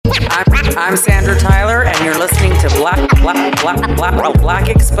I'm Sandra Tyler, and you're listening to Black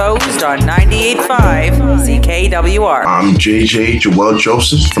Exposed on 98.5 CKWR. I'm JJ Joel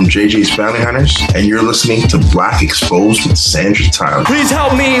Joseph from JJ's Bounty Hunters, and you're listening to Black Exposed with Sandra Tyler. Please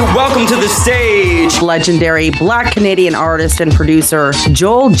help me welcome to the stage Legendary Black Canadian artist and producer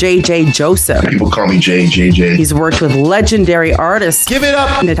Joel JJ Joseph. People call me JJ. He's worked with legendary artists. Give it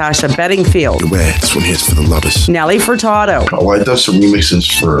up! Natasha Bedingfield. Beware, this one here's for the lovers. Nelly Furtado. Oh, I done some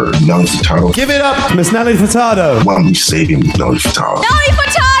remixes for Nelly Furtado. Give it up, Miss Nelly Furtado. Why don't we save him, Nelly Furtado? Nelly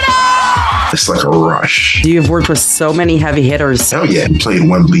Furtado! It's like a rush. You've worked with so many heavy hitters. Hell yeah. We played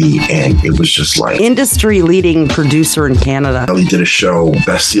Wembley, and it was just like... Industry-leading producer in Canada. Nelly did a show,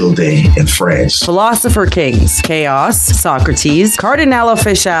 Bastille Day, in France. Philosopher Kings, Chaos, Socrates, Cardinal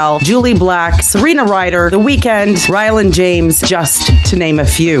Official, Julie Black, Serena Ryder, The Weeknd, Ryland James, just to name a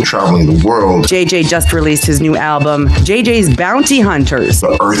few. Traveling the world. JJ just released his new album, JJ's Bounty Hunters.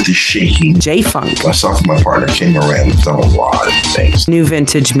 The earth is shaking. J-Funk. Myself and my partner, King Moran, have done a lot of things. New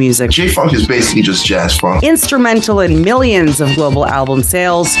vintage music. J-Funk is basically just jazz funk. Instrumental in millions of global album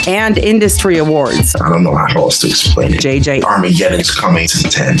sales and industry awards. I don't know how else to explain it. JJ. Armageddon's coming. It's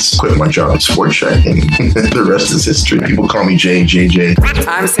intense. Quit my job at Sport Check, and the rest is history. People call me JJ.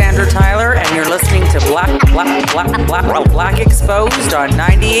 I'm Sandra Tyler, and you're listening to Black Exposed on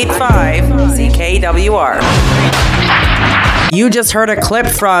 98.5 CKWR. You just heard a clip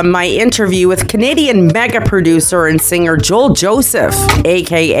from my interview with Canadian mega producer and singer Joel Joseph,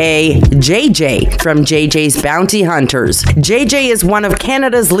 aka JJ, from JJ's Bounty Hunters. JJ is one of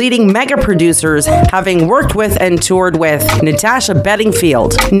Canada's leading mega producers, having worked with and toured with Natasha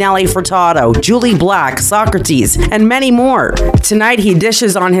Bedingfield, Nelly Furtado, Julie Black, Socrates, and many more. Tonight he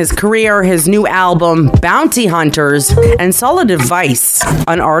dishes on his career, his new album, Bounty Hunters, and solid advice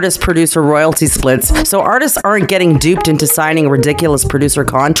on artist-producer royalty splits, so artists aren't getting duped into signing ridiculous producer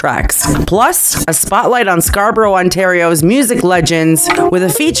contracts. Plus, a spotlight on Scarborough, Ontario's music legends with a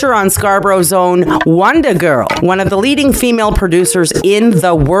feature on Scarborough's own WONDA GURL, one of the leading female producers in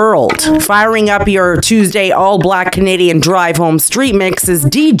the world. Firing up your Tuesday all-black Canadian drive-home street mix is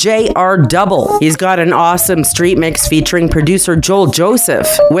DJ R Double. He's got an awesome street mix featuring producer Joel Joseph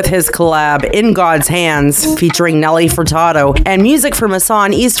with his collab In God's Hands featuring Nelly Furtado and music from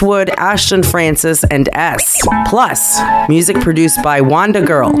Hassan Eastwood, Ashton Francis, and S. Plus, music produced by WONDA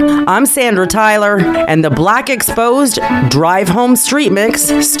GURL. I'm Sandra Tyler, and the Black Exposed Drive Home Street Mix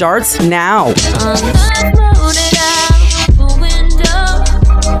starts now.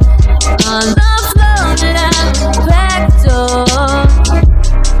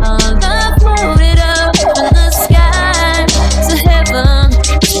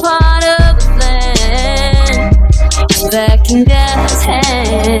 Back in God's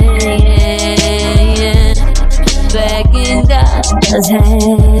hand, back in God's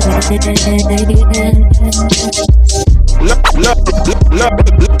hand.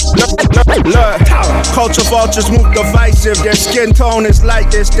 Culture vultures move divisive. Their skin tone is like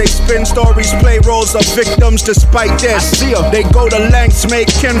this. They spin stories, play roles of victims despite this. They go to lengths, make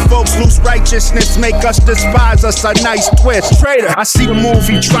kinfolks lose righteousness, make us despise us, a nice twist. Traitor, I see the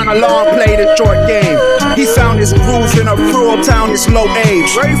movie trying to long play the short game. He found his groove in a cruel town, his low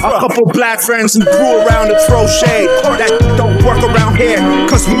age. A couple black friends who grew around to throw shade. That don't work around here,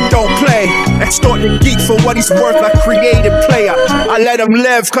 cause we don't play. Extort the geek for what he's worth, a creative player. I let him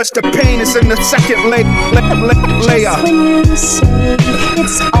live, cause the pain is in the second layer.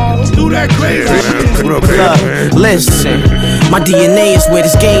 Do that crazy. Listen, my DNA is where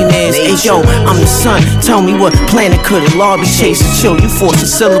this game is. Hey yo, I'm the son. Tell me what planet could it law be chasing? Chill, you forcing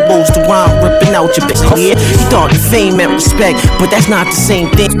syllables to rhyme, ripping out your bitch. Yeah, you thought the fame meant respect, but that's not the same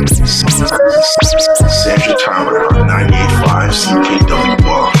thing. Sandra Tyler on 98.5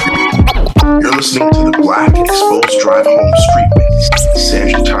 CKWR. You're listening to the Black Exposed Drive Home Street Mix.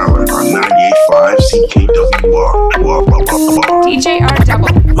 Sandra Tyler on 98.5 CKWR. DJ R Double.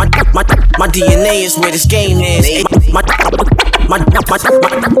 My DNA is where this game is. My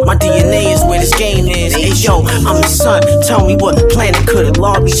DNA is where this game is. Hey yo, I'm the son. Tell me what planet could it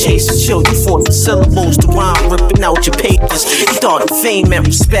law be chasing? Chill, you fought the syllables to rhyme, ripping out your papers. You thought the fame meant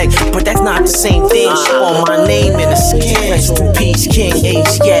respect, but that's not the same thing. On my name in the skin. Rest in peace, King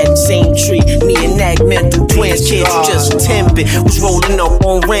H. Yeah, the same tree. Me and snag mental twins, kids who just 10-bit. Was rolling up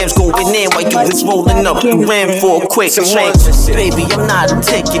on Rams, going in while you was rolling up. You ran for a quick chance. Baby, I'm not a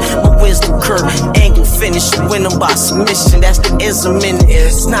ticket. My wisdom curve, angle finish. You win them by submission. That's the ism in it.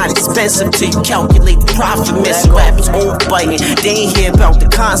 It's not expensive till you calculate the profit. Missing rappers all biting. They ain't hear about the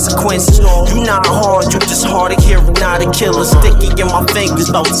consequences. You not hard, you just hard to hear, not a killer. Sticky in my fingers,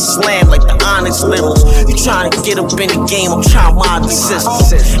 about to slam like the Onyx lyrics. You trying to get up in the game, I'm trying to mind the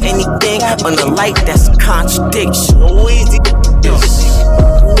system. Anything under light, that's a contradiction. No easy.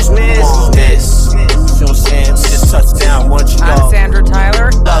 Whose man is this? You know what I'm saying? Just touchdown, one you I'm Sandra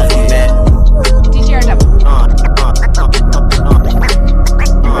Tyler. Love you, man. DJ R Double.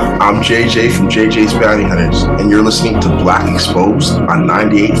 I'm JJ from JJ's Bounty Hunters, and you're listening to Black Exposed on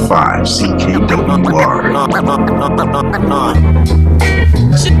 98.5 CKWR.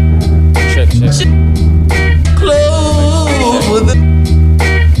 Close with it.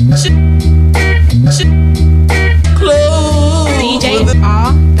 DJ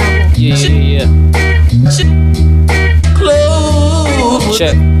R Double. Yeah. Close.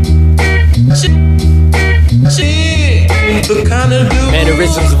 Check.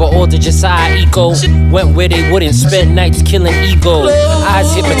 Mannerisms of an older Josiah Eco. Went where they wouldn't, spend nights killing ego.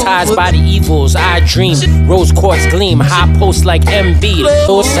 Eyes hypnotized by the evils. I dream, rose quartz gleam. High post like MB.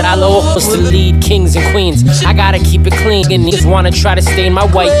 Those that I lost to lead kings and queens. I gotta keep it clean, and niggas wanna try to stain my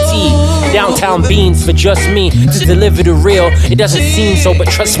white tee. Downtown beans for just me to deliver the real. It doesn't seem so, but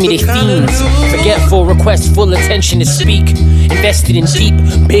trust me, they fiends. Forgetful, request full attention to speak. Invested in deep,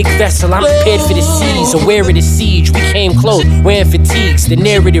 big vessel. I'm prepared for the seas, aware of the siege. We came close, wearing fatigues. The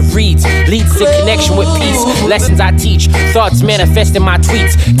narrative reads, leads to connection with peace. Lessons I teach, thoughts manifest in my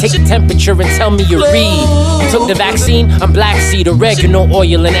tweets. Take the temperature and tell me you read. You took the vaccine? I'm black seed, oregano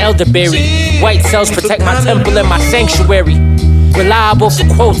oil, and elderberry. White cells protect my temple and my sanctuary. Reliable for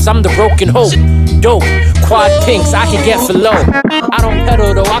quotes, I'm the broken hope. Dope, quad pinks, I can get for low. I don't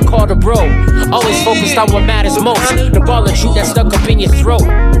pedal though, I call the bro. Always focused on what matters most. The ball of truth that's stuck up in your throat.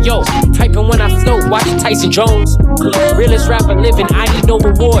 Yo, typing when I float, watch Tyson Jones. Realest rapper living, I need no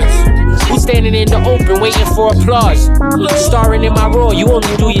rewards. Who's standing in the open waiting for applause? Starring in my role, you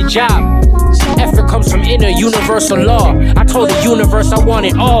only do your job. Effort comes from inner universal law. I told the universe I want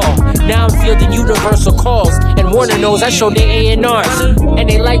it all. Now I'm fielding universal calls. And Warner knows I showed their A&Rs. And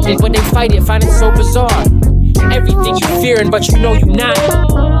they like it, but they fight it, find it so bizarre. Everything you fearing, but you know you not.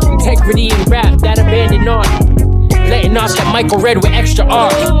 Integrity in rap, that abandoned art. Letting off that Michael Red with extra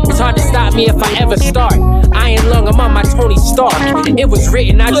arc. It's hard to stop me if I ever start. Iron lung, I'm on my Tony Stark. It was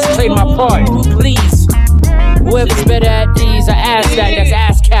written, I just played my part. Please, whoever's better at these, I ask that, that's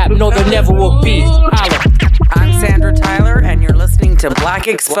ass cap. No, there never will be. Holla. I'm Sandra Tyler, and you're listening to Black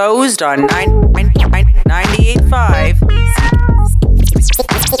Exposed on 98.5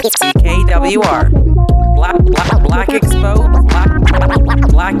 CKWR. Black Exposed.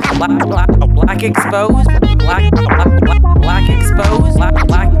 Black Exposed. Black Exposed.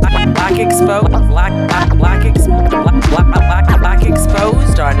 Black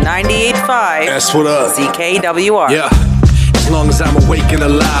Exposed on 98.5. That's what up. CKWR. Yeah. As long as I'm awake and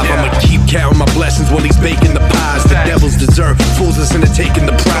alive, I'ma keep counting my blessings while he's baking the pies. The devil's dessert fools us into taking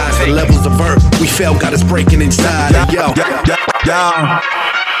the prize. The levels of earth we fell got us breaking inside. Yo.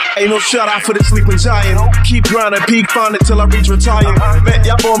 Ain't no shut out for the sleeping giant. Keep grinding, peak finding till I reach retire. Bet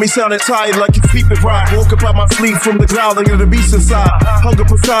y'all bought me sounding tired like you sleeping right. Woke up out my sleep from the growling of the beast inside. Hunger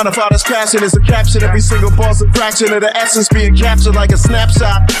personified as passion is a caption. Every single bar's a fraction of the essence being captured like a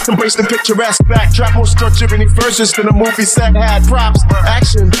snapshot. Embrace the picturesque backdrop, more structure in these verses than a movie set had. Props,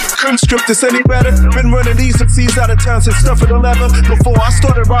 action, couldn't script this any better. Been running these succeeds out of town since stuff of the leather. Before I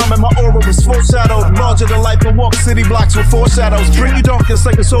started rhyming, my aura was foreshadowed. Larger than life and walk city blocks with foreshadows. Bring you darkness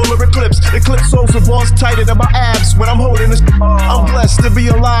like a solar eclipse. Eclipse souls with balls tighter than my abs. When I'm holding this, I'm blessed to be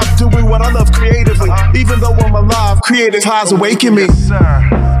alive, doing what I love creatively. Even though I'm alive, creative highs awaken me. Yes, sir.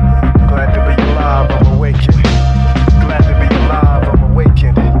 Glad to be alive, I'm awakened. Glad to be alive, I'm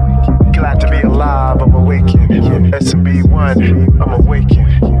awakened. Glad to be alive, I'm awakened. S&B1, I'm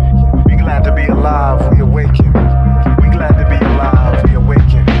awakened. We glad to be alive, we awaken. We glad to be alive, we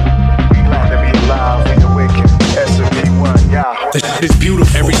awaken. We glad to be alive, we awaken. S&B1, yeah. It's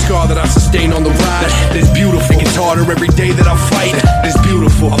beautiful. Every scar that I sustain on the ride, it's beautiful. It gets harder every day that I fight. It's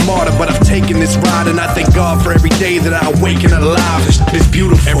beautiful. I'm martyr, but I've taken this ride, and I thank God for every day that I awaken alive. It's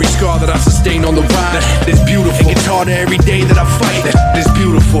beautiful. Every scar that I sustain on the ride, it's beautiful. It gets harder every day that I fight. It's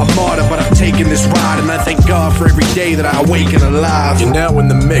beautiful. I'm martyr, but I've taken this ride, and I thank God for every day that I awaken alive. You're now in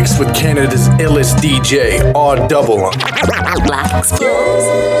the mix with Canada's illest DJ, R Double. Black Exposed.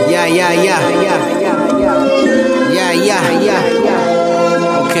 Yeah.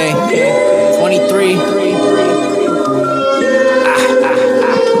 Okay. 23.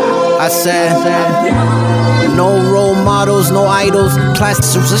 said, no role models, no idols,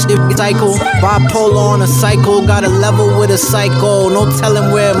 plastic cycle, bipolar on a cycle, got a level with a psycho, no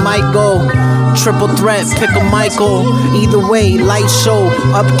telling where it might go. Triple threat, pick a Michael. Either way, light show,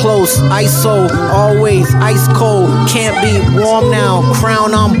 up close, ISO, always ice cold. Can't be warm now,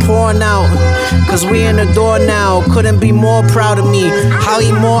 crown I'm pouring out. Cause we in the door now, couldn't be more proud of me. How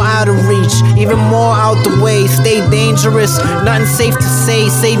he more out of reach, even more out the way. Stay dangerous, nothing safe to say.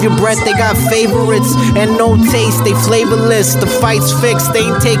 Save your breath, they got favorites and no taste, they flavorless. The fight's fixed, they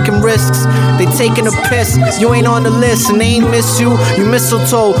ain't taking risks. They taking a piss, you ain't on the list. And they ain't miss you, you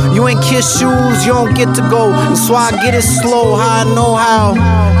mistletoe. You ain't kiss shoes, you don't get to go. That's why I get it slow, how I know how.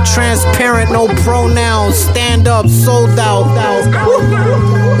 Transparent, no pronouns. Stand up, sold out.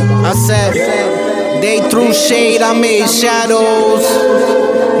 I said, they threw shade, I made shadows.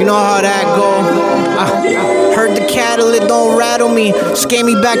 You know how that go. I heard the cattle, it don't rattle me. Just gave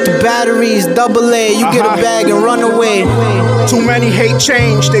me back the batteries, double A. You get a bag and run away. Too many hate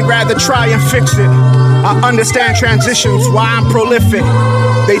change, they rather try and fix it. I understand transitions, why I'm prolific.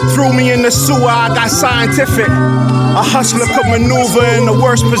 They threw me in the sewer, I got scientific. A hustler could maneuver in the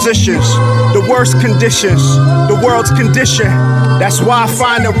worst positions, the worst conditions, the world's condition. That's why I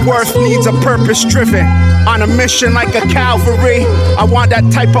find that worth needs a purpose driven. On a mission like a Calvary. I want that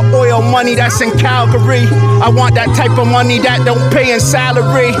type of oil money that's in Calgary. I want that type of money that don't pay in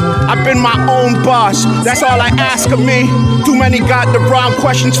salary. I've been my own boss, that's all I ask of me. Too many got the wrong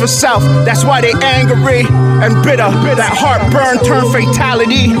questions for self, that's why they angry and bitter. That heartburn turned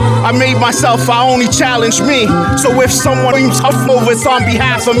fatality. I made myself, I only challenge me. So if someone seems tough over, it's on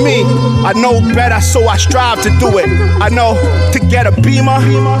behalf of me. I know better, so I strive to do it. I know to get a Beamer,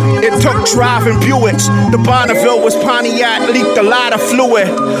 it took driving Buicks. The Bonneville was Pontiac, leaked a lot of fluid.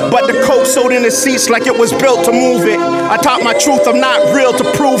 But the coke sold in the seats like it was built to move it. I taught my truth, I'm not real to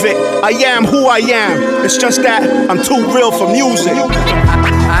prove it. I am who I am, it's just that I'm too real for music.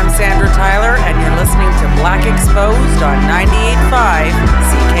 I'm Sandra Tyler, and you're listening to Black Exposed on 98.5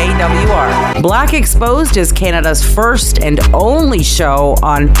 CKWR. Black Exposed is Canada's first and only show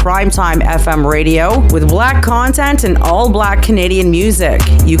on primetime FM radio with black content and all black Canadian music.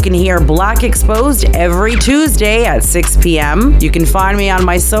 You can hear Black Exposed every Tuesday at 6 p.m. You can find me on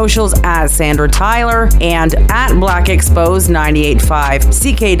my socials at Sandra Tyler and at Black Exposed 98.5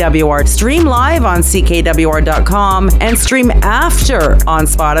 CKWR. Stream live on CKWR.com and stream after on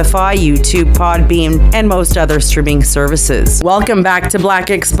Spotify, YouTube, Podbean, and most other streaming services. Welcome back to Black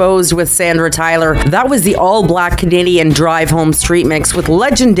Exposed with Sandra Tyler. That was the all-black Canadian drive home street mix with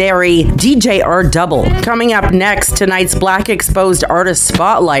legendary DJ R Double. Coming up next, tonight's Black Exposed artist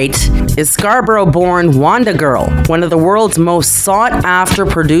spotlight is Scarborough-born WONDA GURL, one of the world's most sought-after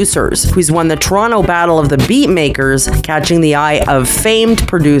producers, who's won the Toronto Battle of the Beatmakers, catching the eye of famed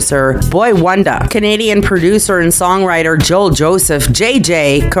producer Boy Wonder. Canadian producer and songwriter Joel Joseph,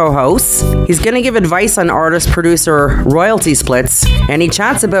 JJ, co-hosts. He's going to give advice on artist-producer royalty splits, and he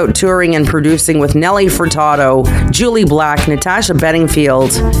chats about touring and producing with Nelly Furtado, Julie Black, Natasha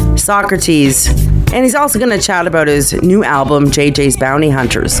Bedingfield, Socrates, and he's also going to chat about his new album, JJ's Bounty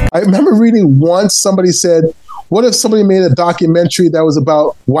Hunters. I remember reading once somebody said, what if somebody made a documentary that was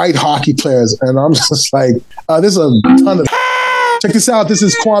about white hockey players? And I'm just like, there's a ton of... Check this out. This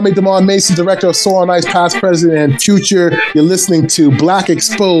is Kwame Damon Mason, director of Soul on Ice, past, present, and future. You're listening to Black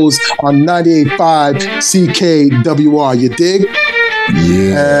Exposed on 98.5 CKWR. You dig?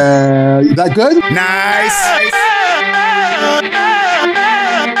 Yeah. That good? Nice.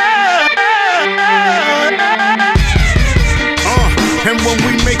 And when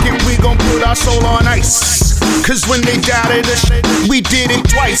we make it, we gon' put our soul on ice. Cause when they doubted us, we did it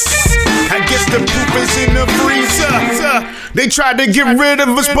twice. I guess the proof is in the freezer. They tried to get rid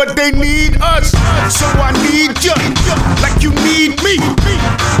of us, but they need us. So I need you, like you need me.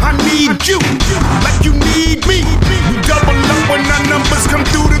 I need you, like you need me. We double up when our numbers come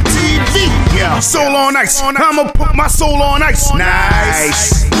through the TV. Yeah, soul on ice, I'ma put my soul on ice.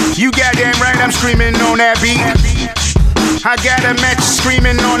 Nice. You goddamn right, I'm screaming on that beat. I got a match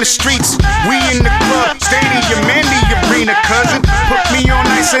screaming on the streets. We in the club, stadium, and the arena, cousin. Put me on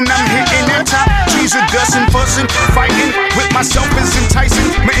ice and I'm hitting that top. Trees are dusting, fussing, fighting. With myself is enticing.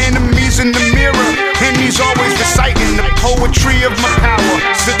 My enemies in the mirror, and he's always reciting the poetry of my power.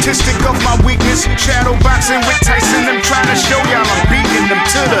 Statistic of my weakness. Shadow boxing with Tyson. I'm trying to show y'all I'm beating them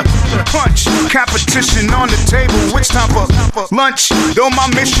to the punch. Competition on the table, it's time for lunch. Though my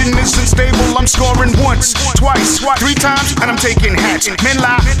mission isn't stable, I'm scoring once, twice, 3 times, and I'm taking hats. Men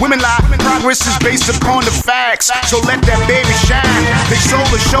lie, women lie, progress is based upon the facts. So let that baby shine. They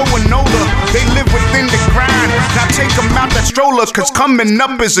sold a show and Nola, they live within the grind. Now take them out that stroller, cause coming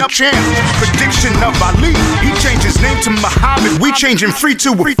up is a champ. Prediction of Ali, he changed his name to Muhammad. We changing free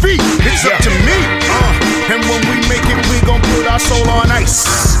to a fee, it's up to me. And when we make it, we gon' put our soul on ice.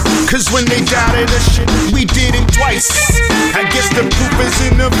 Cause when they doubted us shit, we did it twice. I guess the proof is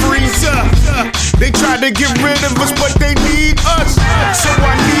in the freezer. They tried to get rid of us, but they need us. So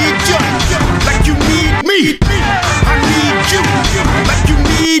I need you, like you need me. I need you, like you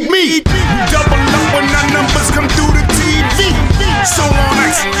need me. Double up when our numbers come through the TV. Soul on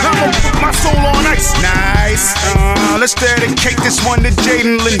ice, I'ma put my soul on ice. Nice, let's dedicate this one to Jade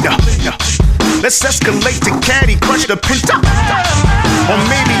and Linda. Let's escalate to Caddy, crush the Pinta. Or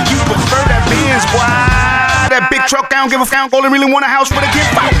maybe you prefer that Benz, why? That big truck, I don't give a f***, only really want a house for the kid.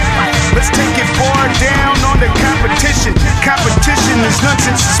 Let's take it far down on the competition. Competition is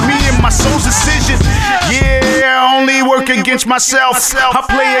nonsense, it's me and my soul's decision. Yeah, I only work against myself. I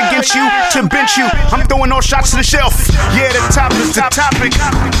play against you to bench you. I'm throwing all shots to the shelf. Yeah, the top is the topic.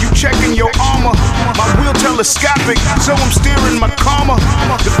 You checking your armor. My wheel telescopic, so I'm steering my karma.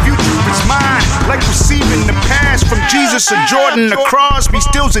 The future is mine, like receiving the pass from Jesus or Jordan to Crosby,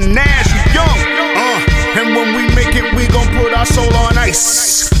 Stills and Nash. You young, and when we make it, we gon' put our soul on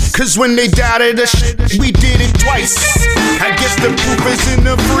ice. Cause when they doubted us, we did it twice. I guess the proof is in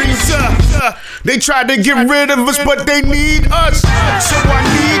the freezer. They tried to get rid of us, but they need us. So I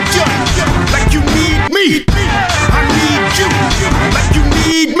need you, like you need me. I need you, like you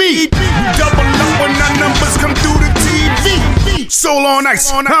need me. Double up when our numbers come through the TV. Soul on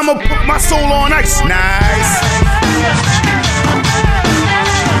ice, I'ma put my soul on ice. Nice.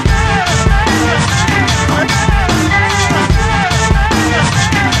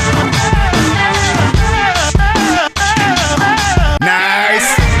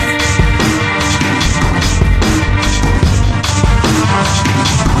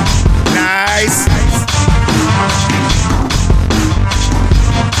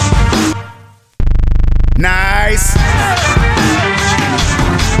 Nice.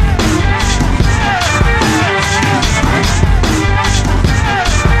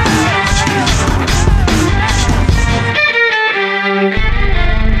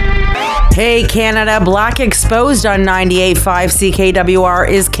 Hey Canada, Black Exposed on 98.5 CKWR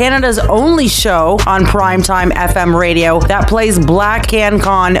is Canada's only show on primetime FM radio that plays Black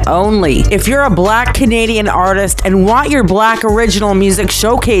CanCon only. If you're a Black Canadian artist and want your Black original music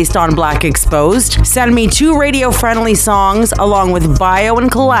showcased on Black Exposed, send me 2 radio-friendly songs along with bio and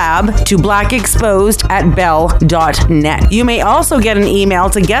collab to blackexposed@bell.net. You may also get an email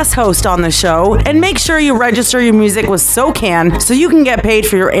to guest host on the show, and make sure you register your music with SoCan so you can get paid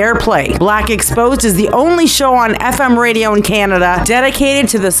for your airplay. Black Exposed is the only show on FM radio in Canada dedicated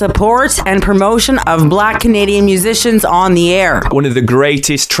to the support and promotion of Black Canadian musicians on the air. One of the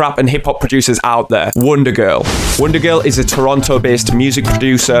greatest trap and hip hop producers out there, WONDA. WONDA is a Toronto-based music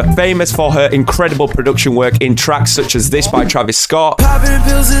producer, famous for her incredible production work in tracks such as this by Travis Scott, Popping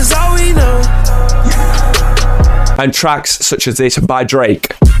pills is all we know, and tracks such as this by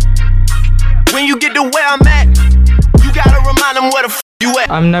Drake. when you get to where I'm at, you gotta remind them where the f*** you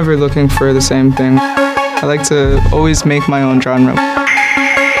at. I'm never looking for the same thing. I like to always make my own genre.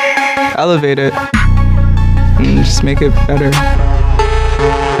 Elevate it and just make it better.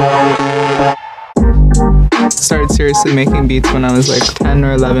 Started seriously making beats when I was like 10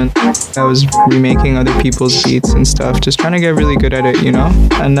 or 11. I was remaking other people's beats and stuff, just trying to get really good at it, you know?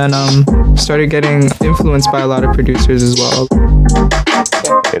 And then started getting influenced by a lot of producers as well.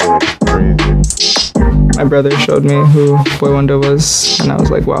 My brother showed me who Boy Wonder was, and I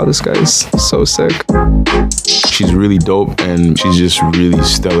was like, wow, this guy's so sick. She's really dope, and she's just really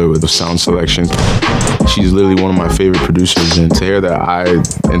stellar with the sound selection. She's literally one of my favorite producers, and to hear that I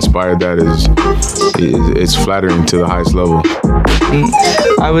inspired that it's flattering to the highest level.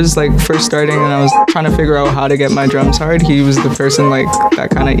 I was like first starting, and I was trying to figure out how to get my drums hard. He was the person like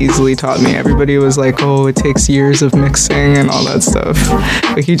that kind of easily taught me. Everybody was like, oh, it takes years of mixing and all that stuff,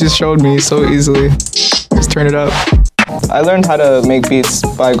 but he just showed me so easily. Just turn it up. I learned how to make beats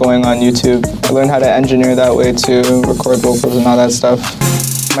by going on YouTube. I learned how to engineer that way too, record vocals and all that stuff.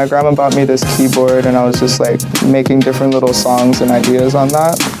 My grandma bought me this keyboard, and I was just like making different little songs and ideas on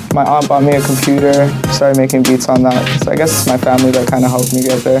that. My aunt bought me a computer, started making beats on that. So I guess it's my family that kind of helped me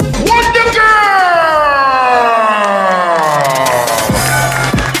get there. WONDA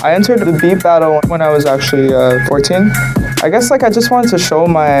I entered the beat battle when I was actually 14. I guess like I just wanted to show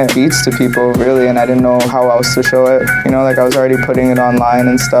my beats to people really, and I didn't know how else to show it. You know, like I was already putting it online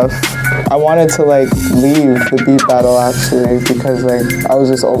and stuff. I wanted to like leave the beat battle actually because like I was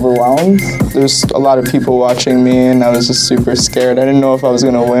just overwhelmed. There's a lot of people watching me and I was just super scared. I didn't know if I was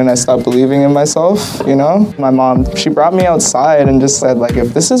gonna win. I stopped believing in myself, you know? My mom, she brought me outside and just said like,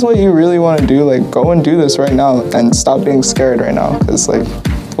 if this is what you really wanna do, like go and do this right now and stop being scared right now. Cause like,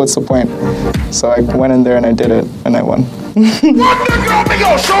 what's the point? So I went in there and I did it and I won.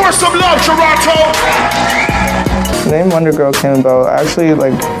 Show her some love, Toronto! The name Wonder Girl came about, I actually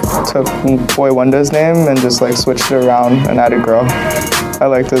like took Boy Wonda's name and just like switched it around and added girl. I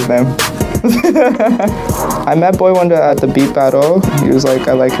liked his name. I met Boy Wonda at the beat battle. He was like,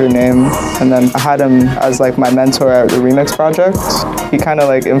 I like your name. And then I had him as like my mentor at the remix project. He kind of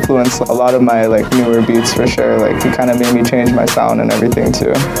like influenced a lot of my like newer beats for sure. Like he kind of made me change my sound and everything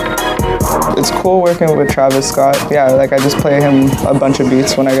too. It's cool working with Travis Scott. Yeah, like I just play him a bunch of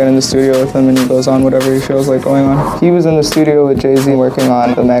beats when I get in the studio with him and he goes on whatever he feels like going on. He was in the studio with Jay-Z working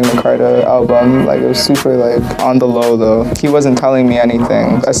on the Magna Carta album. Like it was super like on the low though. He wasn't telling me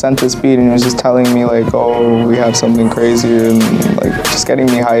anything. I sent this beat and he was just telling me like, oh, we have something crazy and like just getting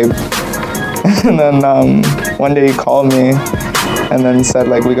me hype. And then one day he called me and then said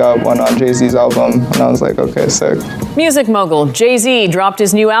like we got one on Jay-Z's album and I was like, okay, sick. Music mogul Jay-Z dropped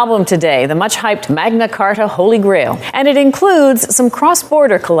his new album today, the much-hyped Magna Carta Holy Grail. And it includes some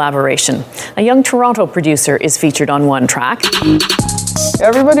cross-border collaboration. A young Toronto producer is featured on one track.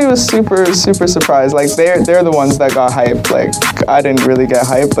 Everybody was super surprised. Like they're the ones that got hype. Like I didn't really get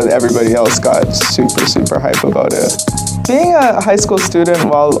hype, but everybody else got super hype about it. Being a high school student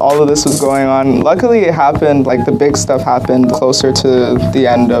while all of this was going on, luckily it happened, like the big stuff happened closer to the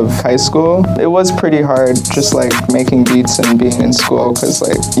end of high school. It was pretty hard just like making beats and being in school because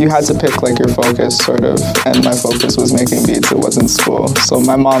like you had to pick like your focus sort of, and my focus was making beats, it wasn't school. So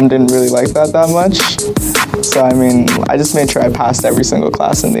my mom didn't really like that much. So I mean, I just made sure I passed every single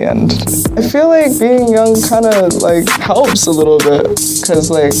class in the end. I feel like being young kind of like helps a little bit because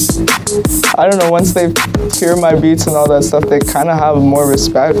like, I don't know, once they hear my beats and all that stuff, they kind of have more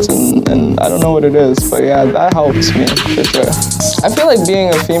respect and I don't know what it is, but yeah, that helps me for sure. I feel like being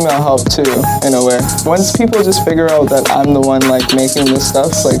a female helped too, in a way. Once people just figure out that I'm the one like making this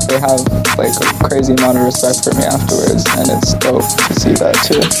stuff, like they have like a crazy amount of respect for me afterwards, and it's dope to see that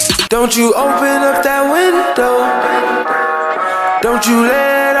too. Don't you open up that window. Don't you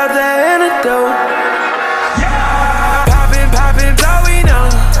let out that antidote. Poppin', all we know.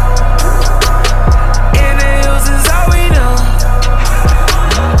 In the hills is all we know.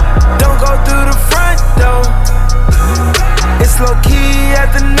 Don't go through the front door. It's low key at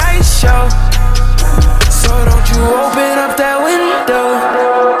the night show. So don't you open up that window.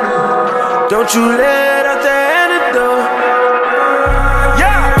 Don't you let out that antidote.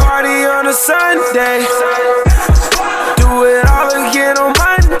 Yeah, party on a Sunday. Do it all again on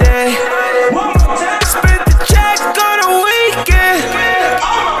Monday. Spend the check on a weekend.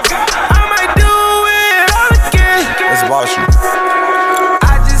 I might do it all again. Let's boss you.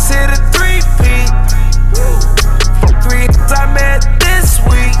 I just hit a 3-peat. 3 hits I met this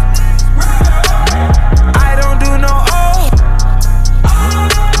week. I don't do no O.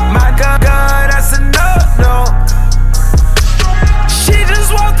 My gun, that's a no. She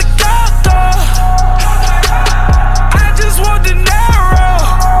just want the go. I just want the narrow.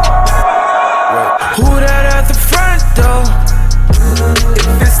 Who that at the front door?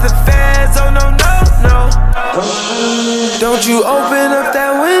 If it's the feds, oh no. Don't you open up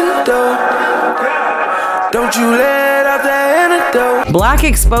that window. Don't you let out that antidote. Black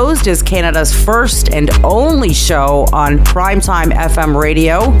Exposed is Canada's first and only show on primetime FM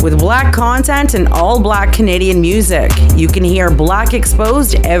radio with black content and all black Canadian music. You can hear Black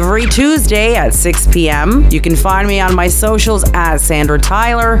Exposed every Tuesday at 6 p.m. You can find me on my socials at Sandra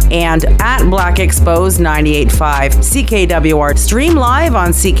Tyler and at Black Exposed 98.5 CKWR. Stream live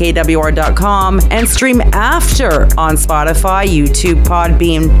on CKWR.com and stream after on Spotify, YouTube,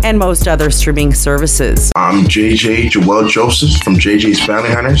 Podbean, and most other streaming services. I'm JJ Joel Joseph from JJ's Family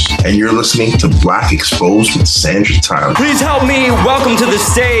Hunters, and you're listening to Black Exposed with Sandra Tyler. Please help me welcome to the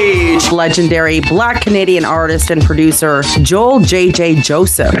stage legendary black Canadian artist and producer Joel JJ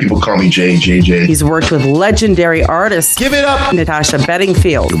Joseph. People call me JJ. He's worked with legendary artists. Give it up! Natasha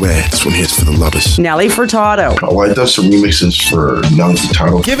Bedingfield. Beware, this one here's for the lovers. Nelly Furtado. Oh, I done some remixes for Nelly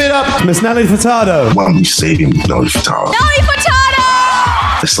Furtado. Give it up, Miss Nelly Furtado. Why don't we save him, Nelly Furtado? Nelly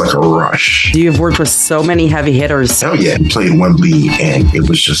Furtado! It's like a rush. You've worked with so many heavy hitters. Hell yeah. We played Wembley, and it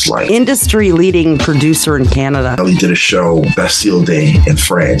was just like... Industry-leading producer in Canada. He did a show, Bastille Day, in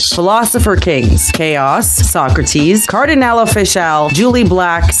France. Philosopher Kings, Chaos, Socrates, Cardinal Official, Julie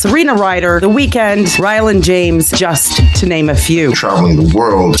Black, Serena Ryder, The Weeknd, Ryland James, just to name a few. Traveling the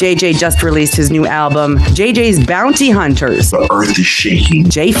world. JJ just released his new album, JJ's Bounty Hunters. The earth is shaking.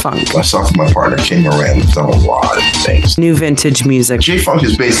 J-Funk. Myself and my partner, King Moran, have done a lot of things. New vintage music. J-Funk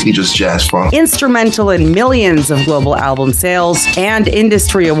is basically just jazz funk. Instrumental in millions of global album sales and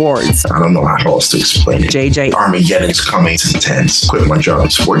industry awards. I don't know how else to explain it. JJ. Armageddon's coming. It's intense. Quit my job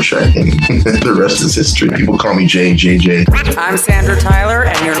at Sport Check, and the rest is history. People call me JJ. I'm Sandra Tyler,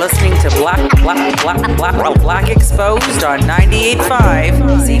 and you're listening to Black Exposed on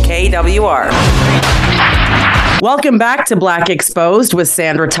 98.5 CKWR. Welcome back to Black Exposed with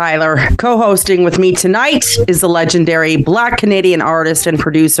Sandra Tyler. Co-hosting with me tonight is the legendary Black Canadian artist and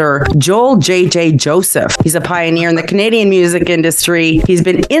producer Joel J.J. Joseph. He's a pioneer in the Canadian music industry. He's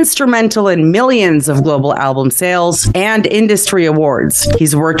been instrumental in millions of global album sales and industry awards.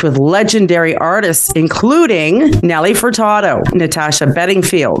 He's worked with legendary artists including Nelly Furtado, Natasha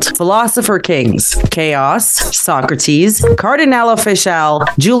Bedingfield, Philosopher Kings, Chaos, Socrates, Cardinal Official,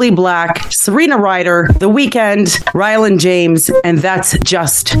 Julie Black, Serena Ryder, The Weeknd, Ryland James, and that's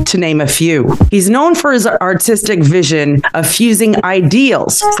just to name a few. He's known for his artistic vision of fusing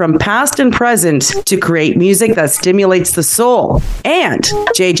ideals from past and present to create music that stimulates the soul. And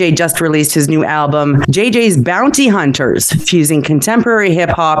JJ just released his new album, JJ's Bounty Hunters, fusing contemporary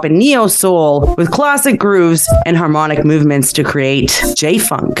hip-hop and neo-soul with classic grooves and harmonic movements to create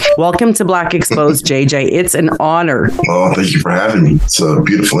J-Funk. Welcome to Black Exposed, JJ. It's an honor. Oh, thank you for having me. It's a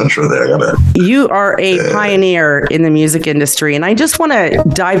beautiful intro there. You are a pioneer in the music industry, and I just want to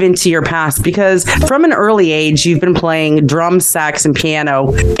dive into your past because from an early age you've been playing drums, sax, and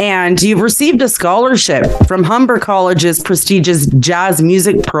piano, and you've received a scholarship from Humber College's prestigious jazz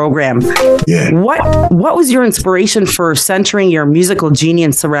music program. Yeah. What was your inspiration for centering your musical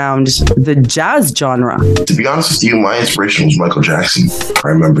genius around the jazz genre? To be honest with you, my inspiration was Michael Jackson. I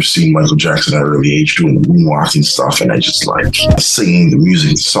remember seeing Michael Jackson at an early age doing moonwalking stuff, and I just like singing the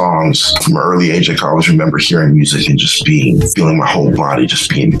music, the songs. From an early age, I can always remember hearing music and just feeling my whole body just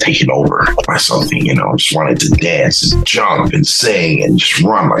being taken over by something, you know. I just wanted to dance and jump and sing and just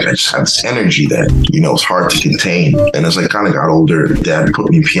run. Like I just had this energy that, you know, was hard to contain. And as I kind of got older, Dad put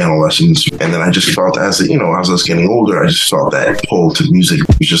me in piano lessons. And then I just felt as I was getting older, I just felt that pull to music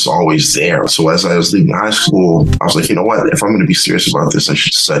was just always there. So as I was leaving high school, I was like, you know what, if I'm going to be serious about this, I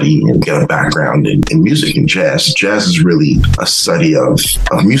should study and get a background in music and jazz. Jazz is really a study of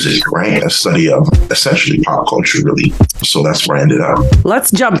music, right? A study of essentially pop culture, really. So that's where I ended up.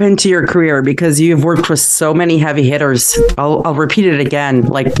 Let's jump into your career because you've worked with so many heavy hitters. I'll repeat it again,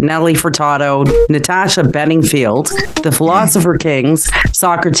 like Nelly Furtado, Natasha Bedingfield, the Philosopher Kings,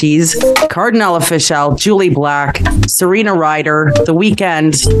 Socrates, Cardinal Official, Julie Black, Serena Ryder, The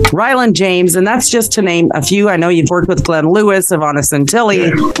Weeknd, Ryland James, and that's just to name a few. I know you've worked with Glenn Lewis, Ivana Santilli.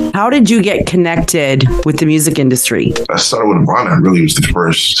 Yeah. How did you get connected with the music industry? I started with Ivana. Really was the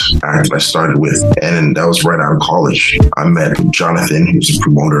first act I started with, and that was right out of college. I met Jonathan, who was a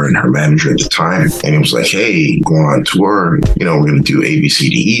promoter and her manager at the time, and he was like, hey, going on tour, you know, we're going to do A, B, C,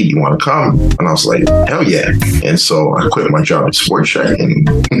 D, E. Do you want to come? And I was like, hell yeah. And so I quit my job at Sport Check, and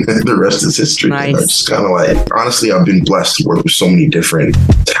the rest is history. Nice. I just kind of like, honestly, I've been blessed to work with so many different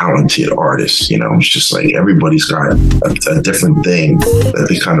talented artists. You know, it's just like everybody's got a different thing that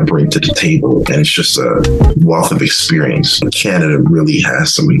they kind of bring to the table, and it's just a wealth of experience. Canada really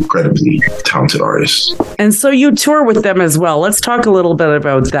has some incredibly talented artists. And so you tour with them as well. Let's talk a little bit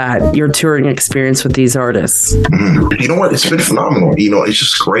about that, your touring experience with these artists. Mm-hmm. You know what? It's been phenomenal. You know, it's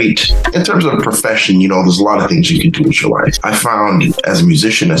just great. In terms of profession, you know, there's a lot of things you can do with your life. I found as a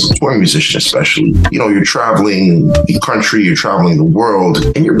musician, as a touring musician especially, you know, you're traveling the country, you're traveling the world,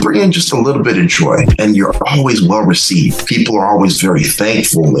 and you're bringing just a little bit of joy, and you're always well received. People are always very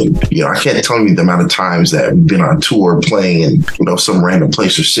thankful. And, you know, I can't tell you the amount of times that we've been on tour playing in, you know, some random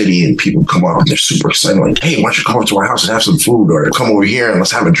place or city, and people come up and they're super excited, like, hey, why don't you come over to our house and have some food, or come over here and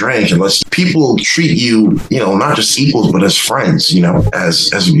let's have a drink, and people treat you, you know, not just equals, but as friends. You know,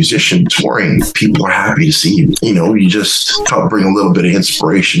 as a musician touring, people are happy to see you. You know, you just help bring a little bit of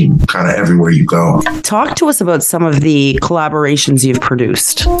inspiration kind of everywhere you go. Talk to us about some of the collaborations you've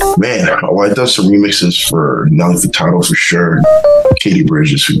produced? Man, well, I've done some remixes for Nelly Furtado for sure. Katie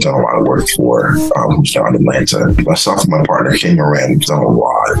Bridges, who's done a lot of work for, who's down in Atlanta. Myself and my partner, King Moran, who's done a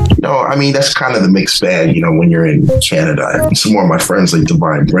lot. I mean, that's kind of the mixed bag, when you're in Canada. And some more of my friends like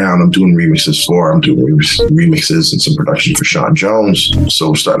Divine Brown, I'm doing remixes for. I'm doing remixes and some production for Sean Jones. So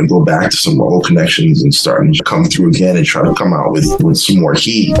we're starting to go back to some old connections and starting to come through again and try to come out with some more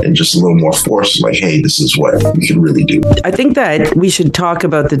heat and just a little more force. Like, hey, this is what we can really do. I think that we should talk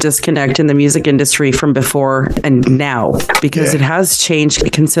about the disconnect in the music industry from before and now, because it has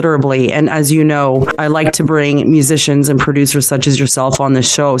changed considerably. And as you know, I like to bring musicians and producers such as yourself on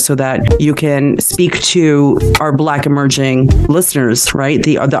this show so that you can speak to our Black emerging listeners, right?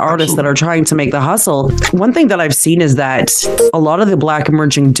 The artists that are trying to make the hustle. One thing that I've seen is that a lot of the Black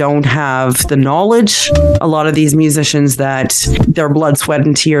emerging don't have the knowledge. A lot of these musicians that their blood, sweat,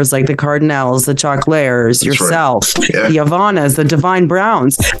 and tears, like the Cardinals, the Choclairs, yourself, the Havanas, the Divine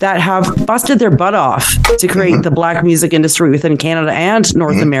Browns, that have busted their butt off to create the Black music industry within Canada and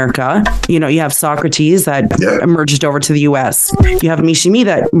North America. You have Socrates that emerged over to the US. You have Mishimi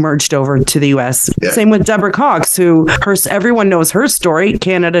that merged over to the US. Same with Deborah Cox, who everyone knows her story.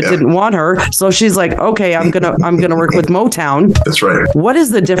 Canada didn't want her, so she's like, okay, I'm gonna work with Motown. That's right. What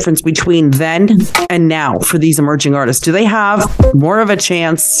is the difference between then and now for these emerging artists? Do they have more of a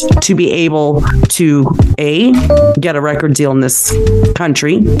chance to be able to A, get a record deal in this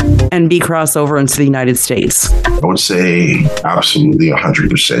country, and B, cross over into the United States? I would say absolutely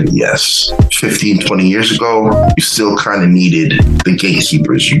 100% yes. 15, 20 years ago, you still kind of needed the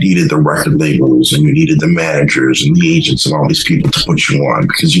gatekeepers. You needed the record labels and you needed the managers and the agents and all these people to put you on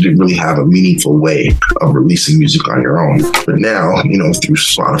because you didn't really have a meaningful way of releasing music on your own. But now, through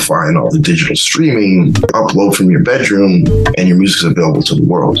Spotify and all the digital streaming, upload from your bedroom and your music is available to the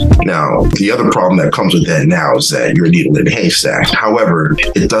world. Now, the other problem that comes with that now is that you're a needle in a haystack. However,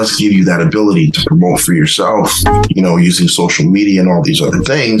 it does give you that ability to promote for yourself, using social media and all these other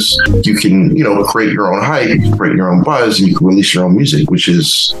things. You can, create your own hype, create your own buzz, and you can release your own music, which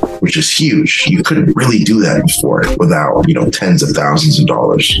is huge. You couldn't really do that before without, tens of thousands of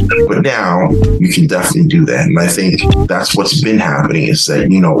dollars. But now you can definitely do that. And I think that's what's been happening is that,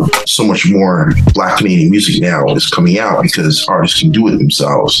 so much more Black Canadian music now is coming out because artists can do it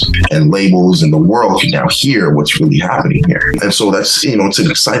themselves and labels and the world can now hear what's really happening here. And so that's, it's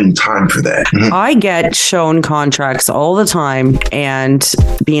an exciting time for that. I get shown contracts all the time and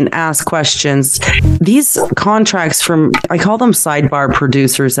being asked questions. These contracts from, I call them sidebar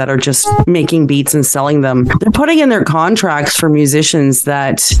producers that are just making beats and selling them. They're putting in their contracts for musicians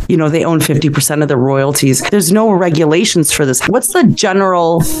that, they own 50% of the royalties. There's no regulations for this. What's the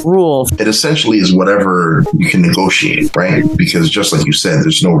general rule? It essentially is whatever you can negotiate, right? Because just like you said,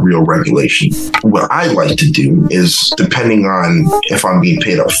 there's no real regulation. What I like to do is, depending on if I'm being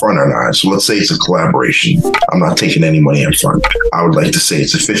paid up front or not, so let's say it's a collaboration. I'm not taking any money up front. I would like to say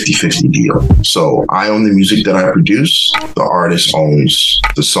it's a 50-50 deal. So I own the music that I produce. The artist owns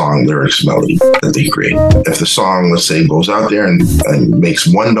the song, lyrics, melody that they create. If the song, let's say, goes out there and makes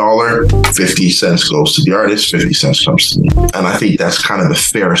 $1, 50 cents goes to the artist, 50 cents comes to me. And I think that's kind of the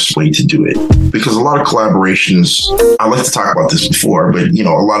fairest way to do it. Because a lot of collaborations, I like to talk about this before, but a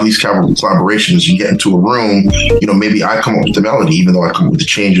lot of these collaborations, you get into a room, maybe I come up with the melody, even though I come up with the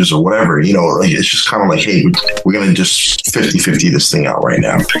changes or whatever, it's just kind of like, hey, we're going to just 50-50 this thing out right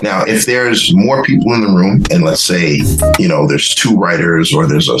now. Now, if there's more people in the room, and let's say, there's two writers or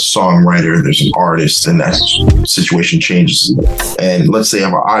there's a songwriter, there's an artist, and that situation changes. And let's say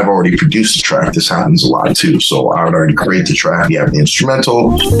I've already produced a track. This happens a lot too. So I would already create the track. You have the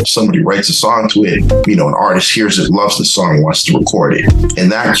instrumental. Somebody writes a song to it. An artist hears it, loves the song, wants to record it. In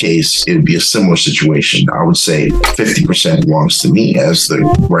that case, it would be a similar situation. I would say 50% belongs to me as the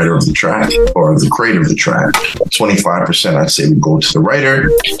writer of the track or the creator of the track. 25% I'd say would go to the writer.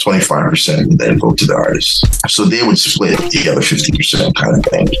 25% would then go to the artist. So they would split the other 50% kind of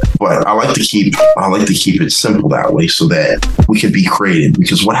thing. But I like to keep it simple that way so that we can be creative.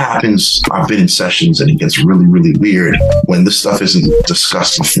 Because what happens, I've been in sessions and it gets really, really weird when this stuff isn't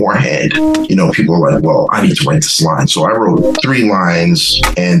discussed beforehand. People are like, well, I need to write this line. So I wrote 3 lines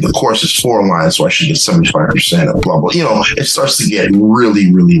and the chorus is 4 lines, so I should get 75% of blah, blah. It starts to get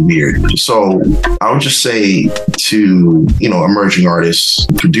really, really weird. So I would just say to, emerging artists,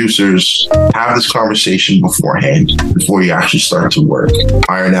 producers, have have this conversation beforehand, before you actually start to work.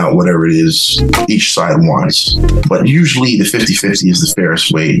 Iron out whatever it is each side wants. But usually the 50-50 is the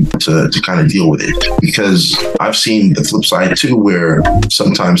fairest way to kind of deal with it. Because I've seen the flip side too, where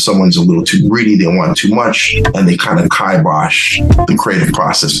sometimes someone's a little too greedy, they want too much, and they kind of kibosh the creative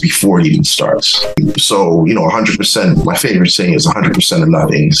process before it even starts. So, 100%, my favorite saying is 100% of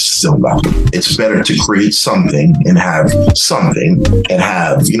nothing is still nothing. It's better to create something and have something and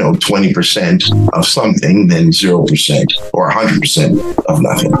have, 20% of something than 0% or 100% of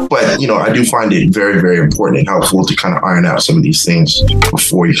nothing. But, I do find it very, very important and helpful to kind of iron out some of these things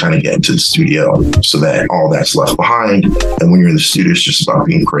before you kind of get into the studio so that all that's left behind. And when you're in the studio, it's just about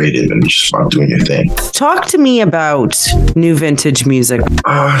being creative and just about doing your thing. Talk to me about New Vintage Music.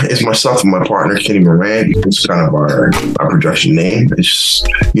 It's myself and my partner, Kenny Moran. It's kind of our production name. It's,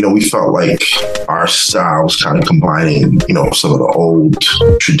 we felt like our style was kind of combining, some of the old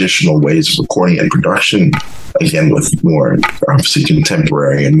traditional ways of recording and production, again, with more obviously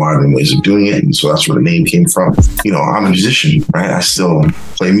contemporary and modern ways of doing it. And so that's where the name came from. I'm a musician, right? I still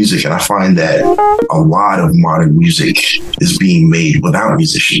play music, and I find that a lot of modern music is being made without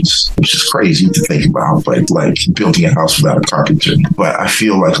musicians, which is crazy to think about, but like building a house without a carpenter. But I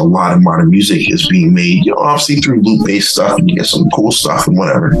feel like a lot of modern music is being made, obviously through loop-based stuff, and you get some cool stuff and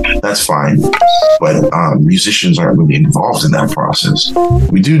whatever. That's fine. But musicians aren't really involved in that process.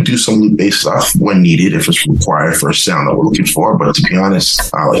 We do some loop-based stuff when needed, if it's required for a sound that we're looking for. But to be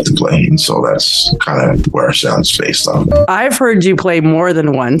honest, I like to play, and so that's kind of where our sound's based on. I've heard you play more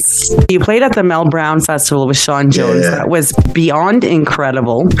than once. You played at the Mel Brown Festival with Sean Jones. Yeah. That was beyond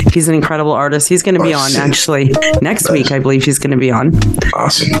incredible. He's an incredible artist. He's going to be on actually next week. I believe he's going to be on.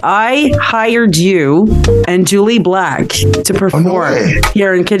 Awesome. I hired you and Julie Black to perform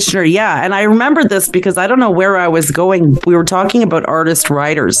here in Kitchener. Yeah, and I remember this because I don't know where I was going. We were talking about artist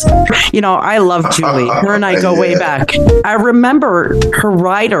writers. I love Julie. Her and I go way back. I remember her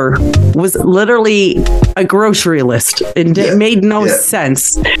rider was literally a grocery list. It made no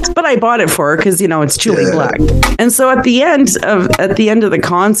sense, but I bought it for her because it's Julie Black. And so at the end of the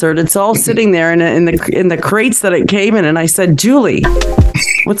concert, it's all sitting there in the crates that it came in, and I said, Julie,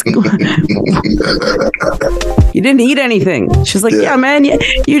 what's going on? You didn't eat anything. She's like, yeah, man,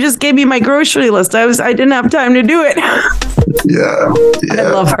 you just gave me my grocery list. I didn't have time to do it. Yeah.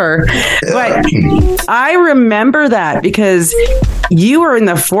 I love her. But I remember that because you are in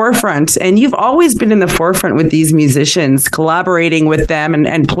the forefront, and you've always been in the forefront with these musicians, collaborating with them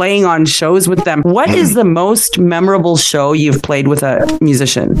and playing on shows with them. What is the most memorable show you've played with a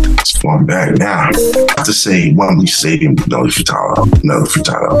musician? It's going back now. I have to say Wembley Stadium, Nelly Furtado.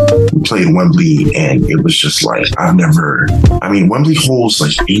 We played Wembley, and it was just like, Wembley holds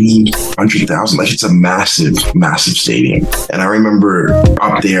like 80, 100,000. Like, it's a massive, massive stadium. And I remember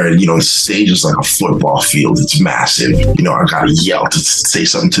up there, the stage is like a football field. It's massive. I got to yell to say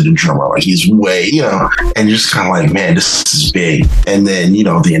something to the drummer, like he's way, and you're just kind of like, man, this is big. And then,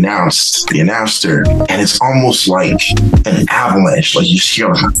 the announcer, and it's almost like an avalanche. Like, you just hear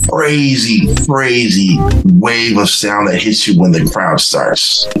like a crazy wave of sound that hits you when the crowd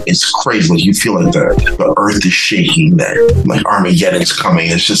starts. It's crazy. Like, you feel like the earth is shaking, that like Armageddon's coming.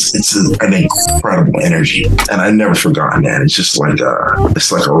 It's an incredible energy. And I've never forgotten that. It's just like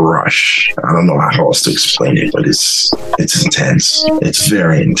a rush. I don't know how else to explain it, but it's intense. It's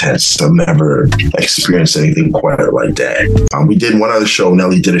very intense. I've never experienced anything quite like that. We did one other show.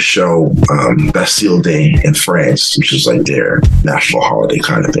 Nelly did a show, Bastille Day in France, which is like their national holiday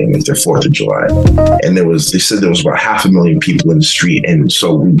kind of thing, like their 4th of July. And they said there was about 500,000 people in the street. And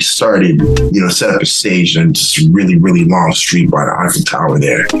so we started, set up a stage in this really, really long street by the Eiffel Tower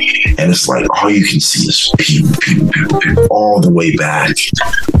there. And it's like, all you can see is people all the way back.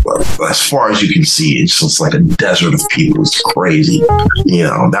 But as far as you can see, it's like a desert of people. It's crazy.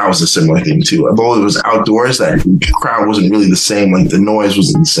 That was a similar thing too. Although it was outdoors, that crowd wasn't really the same. Like, the noise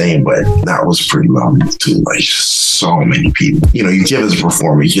wasn't the same, but that was pretty lovely too. Like, so many people. You give as a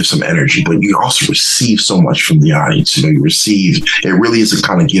performer, you give some energy, but you also receive so much from the audience. You receive. It really is a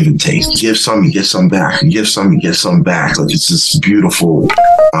kind of give and take. You give some, you get some back. You give some, you get some back. Like, it's this beautiful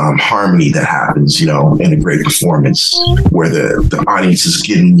harmony that happens, in a great performance where the audience is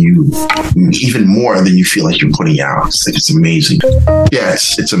giving you even more than you feel like you're putting out. It's amazing. Yeah,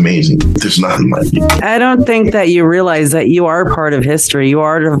 it's amazing. There's nothing like it. I don't think that you realize that you are part of history. You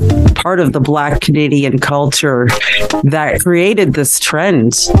are part of the Black Canadian culture that created this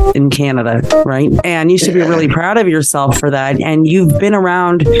trend in Canada, right? And you should be really proud of yourself for that. And you've been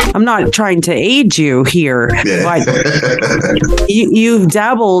around. I'm not trying to aid you here, but you've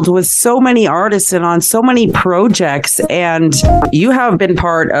dabbled with so many artists and on so many projects, and you have been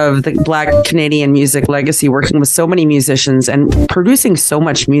part of the Black Canadian music legacy, working with so many musicians and producing so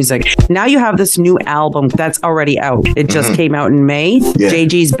much music. Now you have this new album that's already out. It just came out in May.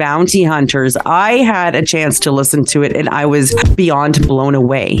 JG's Bounty Hunters. I had a chance to listen to it and I was beyond blown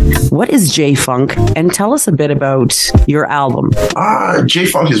away. What is J-Funk? And tell us a bit about your album.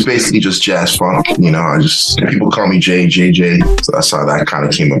 J-Funk is basically just jazz funk. You know, people call me JJ, so that's how that kind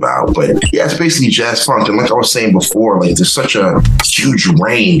of came about. But yeah, it's basically jazz funk. And like I was saying before, like there's such a huge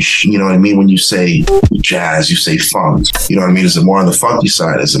range, you know what I mean? When you say jazz, you say funk, you know what I mean? Is it more on the funky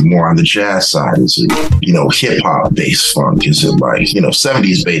side? Is it more on the jazz side? Is it, you know, hip hop based funk? Is it like, you know,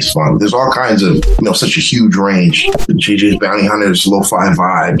 70s based funk? There's all kinds of, you know, such a huge range. The JJ's Bounty Hunters, Lo-Fi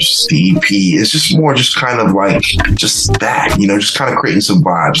Vibes, the EP, it's just more just kind of like just that, you know, just kind of creating some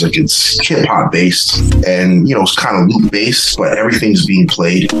vibes. Like it's hip hop based and, you know, it's kind of loop based, but everything's being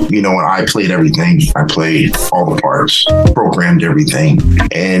played, you know, and I played everything. I played all the parts, programmed everything.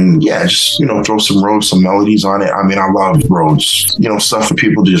 And yeah, just, you know, throw some Rhodes, some melodies on it. I mean, I love Rhodes, you know, stuff for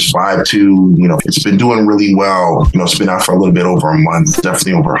people to just vibe to, you know, it's been doing really well. You know, it's been out for a little bit over a month,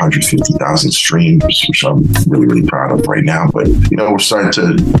 definitely over 150,000 streams, which I'm really, really proud of right now. But, you know, we're starting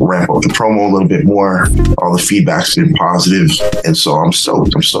to ramp up the promo a little bit more. All the feedback's been positive. And so I'm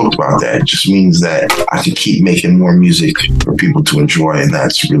stoked about that. It just means that I can keep making more music for people to enjoy. And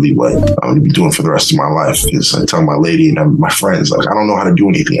that's really what I'm going to be doing for the rest of my life. Because I tell my lady and my friends, like, I don't know how to do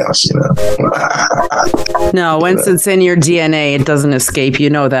anything else, you know? No, once it's in your DNA, it doesn't escape. You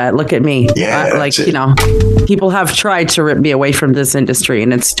know that. Look at me. Yeah, like, you know, people have tried to rip me away from this industry,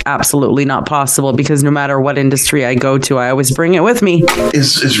 and it's absolutely not possible because no matter what industry I go to, I always bring it with me.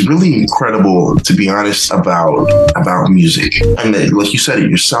 It's really incredible, to be honest, about music. And like you said it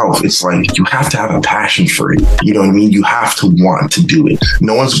yourself, it's like you have to have a passion for it. You know what I mean? You have to want to do it.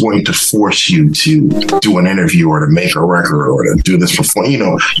 No one's going to force you to do an interview or to make a record or to do this for fun. You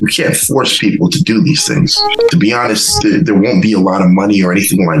know, you can't force people to do these things. To be honest, there won't be a lot of money or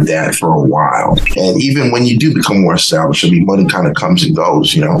anything like that for a while. And even when you do become more established, I mean, money kind of comes and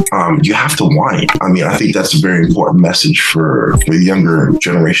goes, you know. You have to want it. I mean, I think that's a very important message for the younger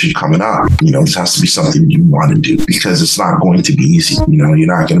generation coming up. You know, this has to be something you want to do because it's not going to be easy. You know, you're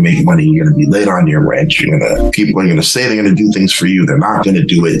not going to make money. You're going to be late on your rent. People are going to say they're going to do things for you. They're not going to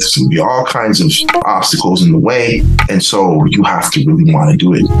do it. There's going to be all kinds of obstacles in the way. And so you have to really want to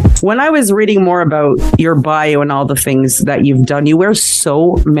do it. When I was reading more about your bio and all the things that you've done, you wear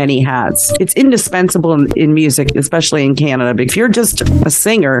so many hats. It's indispensable in music, especially in Canada. But if you're just a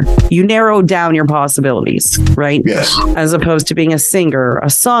singer, you narrow down your possibilities, right? Yes. As opposed to being a singer, a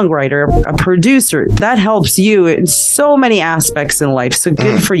songwriter, a producer. That helps you in so many aspects in life. So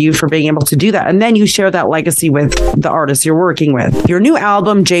good for you for being able to do that. And then you share that legacy with the artists you're working with. Your new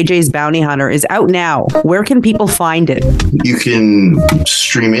album, JJ's Bounty Hunter, is out now. Where can people find it? You can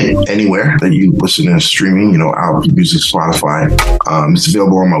stream it anywhere that you listen to streaming, you know, Apple Music, Spotify. It's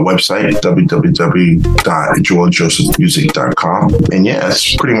available on my website, www.joeljosephmusic.com. And yeah,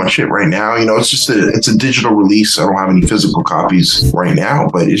 that's pretty much it right now. You know, it's a digital release. I don't have any physical copies right now,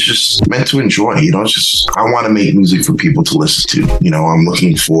 but it's just meant to enjoy. You know, it's just, I want to make music for people to listen to. You know, I'm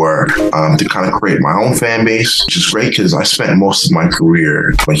looking for to kind of create my own fan base, which is great because I spent most of my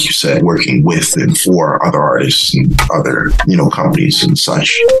career, like you said, working with and for other artists and other, you know, companies and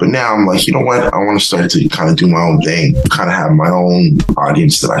such. But now I'm like, you know what? I want to start to kind of do my own thing, kind of have my own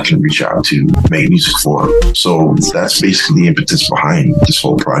audience that I can reach out to, make music for. So that's basically the impetus behind this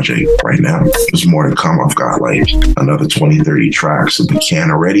whole project right now. There's more to come. I've got like another 20, 30 tracks in the can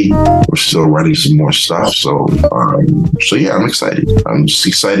already. We're still writing some more stuff. So yeah, I'm excited. I'm just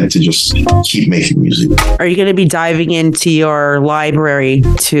excited to just keep making music. Are you going to be diving into your library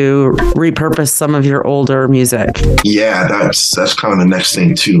to repurpose some of your older music? Yeah, that's kind of the next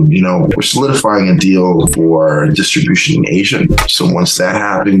thing too. You know, we're solidifying a deal for distribution in Asia. So once that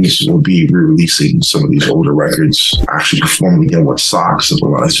happens, we'll be re-releasing some of these older records, actually performing again with Socks and a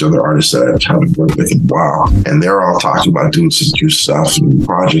lot of these other artists that I've kind of worked with in a while. And they're all talking about doing some new stuff and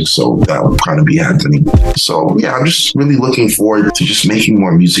projects. So that will kind of be happening. So yeah, I'm just really looking forward to just making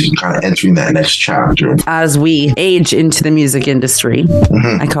more music and kind of entering that next chapter. As we age into the music industry,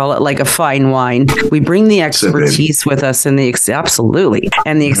 I call it like a fine wine. We bring the expertise with us and the experience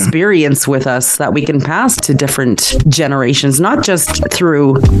with us us that we can pass to different generations, not just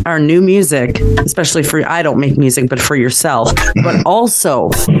through our new music, especially for, I don't make music, but for yourself, but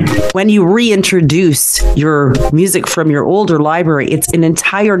also when you reintroduce your music from your older library, it's an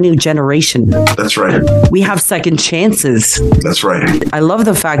entire new generation. That's right. We have second chances. That's right. I love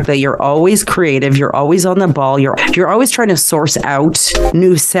the fact that you're always creative, you're always on the ball, you're always trying to source out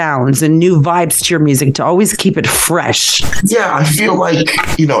new sounds and new vibes to your music to always keep it fresh. Yeah, I feel like,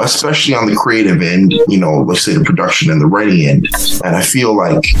 especially on the creative end, let's say the production and the writing end, and I feel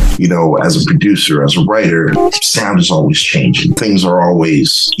like, as a producer, as a writer, sound is always changing. Things are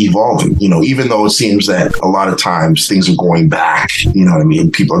always evolving, even though it seems that a lot of times things are going back,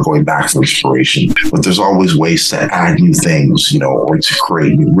 people are going back for inspiration, but there's always ways to add new things, or to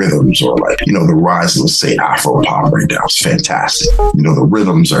create new rhythms, or like, the rise of, let's say, Afro pop right now is fantastic. The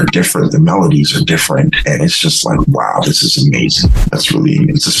rhythms are different, the melodies are different, and it's just like, wow, this is amazing.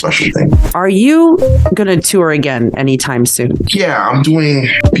 It's a special thing. Are you going to tour again anytime soon? Yeah, I'm doing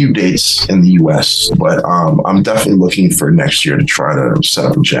a few dates in the US, but I'm definitely looking for next year to try to set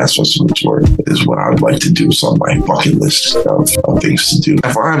up a jazz festival tour is what I would like to do. It's on my bucket list of things to do.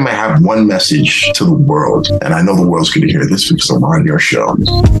 If I might have one message to the world, and I know the world's going to hear this because I'm on your show,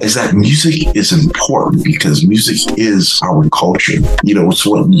 is that music is important because music is our culture. It's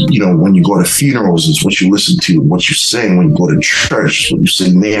what, when you go to funerals, it's what you listen to, what you sing. When you go to church, what you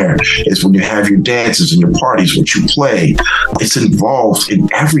sing there. It's when you have your dances and your parties, what you play. It's involved in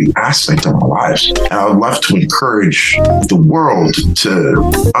every aspect of our lives. And I would love to encourage the world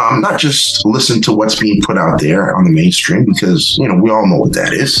to not just listen to what's being put out there on the mainstream, because, we all know what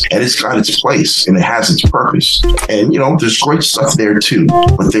that is. And it's got its place and it has its purpose. And, there's great stuff there too.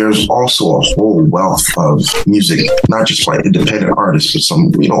 But there's also a whole wealth of music, not just by independent artists, but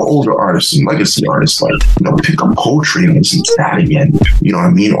some, older artists and legacy artists, like, pick up poetry and listen to that again. You know what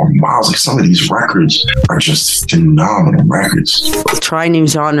I mean? Or Miles, like some of these records are just phenomenal records. Try new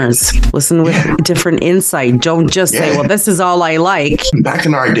genres. Listen with different insight. Don't just say, well, this is all I like. Back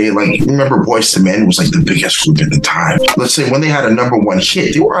in our day, like, remember Boyz II Men was like the biggest group at the time. Let's say when they had a number one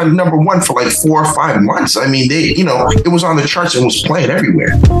hit, they were on number one for like 4 or 5 months. I mean, they, it was on the charts and was playing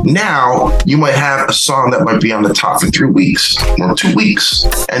everywhere. Now you might have a song that might be on the top for 3 weeks or 2 weeks.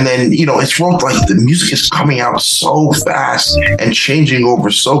 And then, it's like the music is coming out so fast and changing over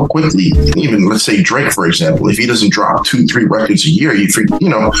so quickly. Even let's say Drake, for example, if he doesn't drop 2-3 records a year, you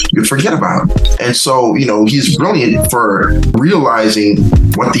forget about him. And so, he's brilliant for realizing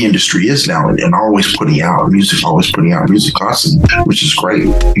what the industry is now and always putting out music constantly, which is great.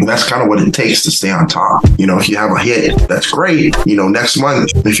 But that's kind of what it takes to stay on top. If you have a hit, that's great. Next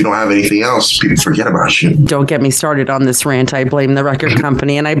month, if you don't have anything else, people forget about you. Don't get me started on this rant. I blame the record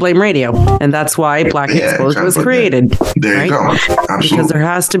company and I blame radio. And that's why Black Exposed was created. There you go. Absolutely. Because there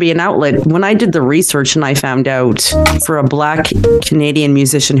has to be an outlet. When I did the research and I found out for a Black Canadian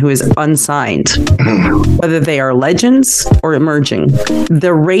musician who is unsigned, whether they are legends or emerging,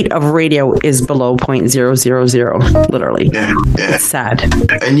 the rate of radio is below 0.000, literally. Yeah. It's sad.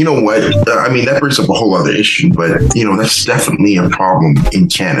 And you know what? I mean, that brings up a whole other issue, but, that's definitely a problem in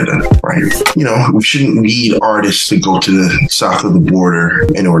Canada, right? We shouldn't need artists to go to the south of the border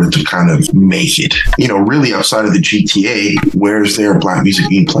in order to kind of make it. Really outside of the GTA, where's their Black music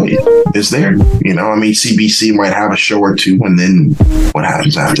being played? Is there? CBC might have a show or two, and then what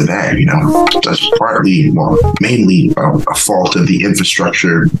happens after that? That's partly, mainly a fault of the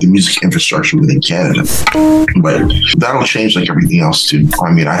infrastructure, the music infrastructure within Canada. But that'll change like everything else too.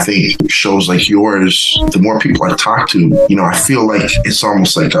 I think shows like yours, the more people I talk to, I feel like it's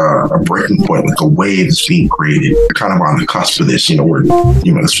almost like a breaking point, like a wave is being created, kind of on the cusp of this, where,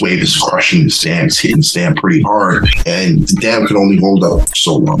 this wave is crushing the sand, it's hitting the sand pretty hard, and the dam can only hold up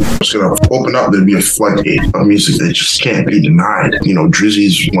so long. It's going to open up, there'll be a floodgate of music that just can't be denied.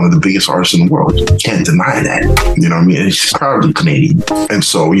 Drizzy's one of the biggest artists in the world. Can't deny that. It's proudly Canadian. And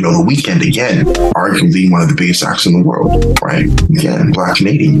so, The Weeknd, again, arguably one of the biggest acts in the world, right? Again, Black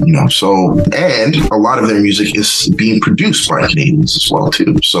Canadian, so, and a lot of their music is being produced by Canadians as well,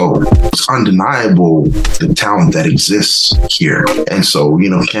 too. So it's undeniable the talent that exists here. And so,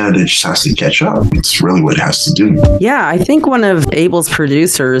 Canada just has to catch up. It's really what it has to do. Yeah, I think one of Abel's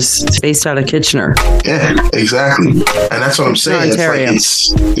producers is based out of Kitchener. Yeah, exactly. And that's what I'm saying. Ontario.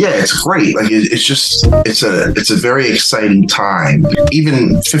 It's great. Like it's a very exciting time.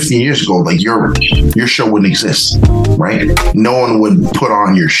 Even 15 years ago, like your show wouldn't exist, right? No one would put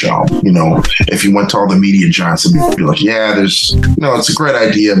on your show. If you went to all the media giants and be like, yeah, it's a great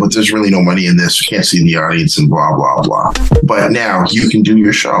idea, but there's really no money in this. You can't see the audience and blah, blah, blah. But now you can do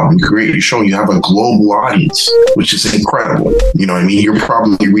your show and create your show. You have a global audience, which is incredible. You're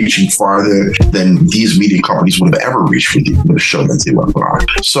probably probably reaching farther than these media companies would have ever reached with the show that they were on.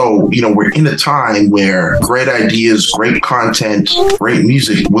 So, we're in a time where great ideas, great content, great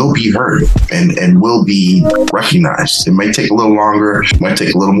music will be heard and will be recognized. It might take a little longer, might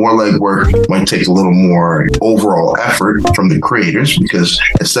take a little more legwork, might take a little more overall effort from the creators, because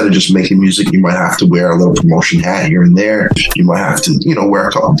instead of just making music, you might have to wear a little promotion hat here and there. You might have to, wear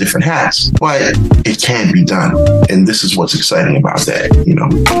a couple different hats, but it can be done. And this is what's exciting about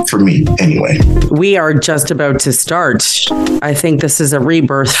that, for me anyway. We are just about to start. I think this is a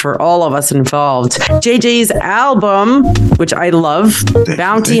rebirth for all of us involved. JJ's album, which I love,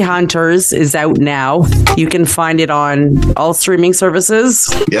 Bounty Hunters, is out now. You can find it on all streaming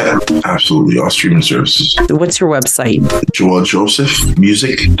services. Yeah, absolutely. All streaming services. What's your website?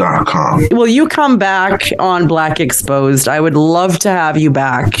 JoelJosephMusic.com. Will you come back on Black Exposed? I would love to have you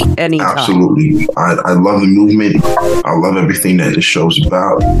back anytime. Absolutely. I love the movement. I love everything that this show's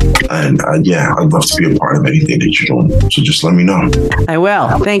about. And I'd love to be a part of anything that you're doing. So just let me know. I will.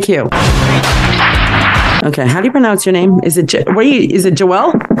 Thank you. Okay, how do you pronounce your name? Is it is it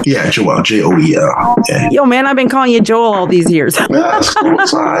Joel? Yeah, Joel, Joel. Yeah. Yo, man, I've been calling you Joel all these years. Yeah, that's cool.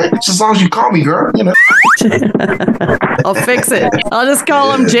 It's all right. Just as long as you call me, girl. I'll fix it. I'll just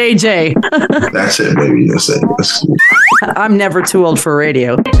call him JJ. That's it, baby. That's it. That's cool. I'm never too old for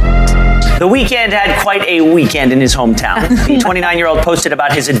radio. The Weeknd had quite a weekend in his hometown. The 29-year-old posted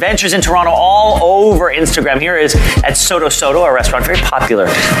about his adventures in Toronto all over Instagram. Here he is at Soto Soto, a restaurant very popular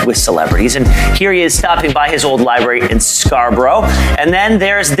with celebrities. And here he is stopping by his old library in Scarborough. And then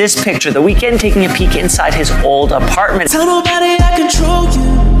there's this picture, The Weeknd taking a peek inside his old apartment. Tell nobody I control you.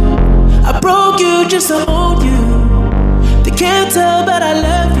 I broke you just to own you. They can't tell, but I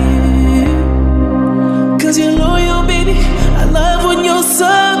love you. 'Cause you're loyal, baby. I love when you're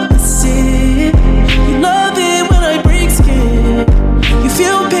submissive. You love it when I break skin. You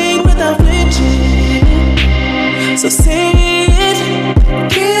feel pain without flinching. So say it.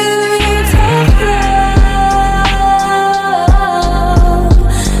 Give me tough love.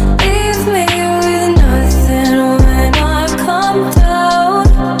 Leave me with nothing when I come down.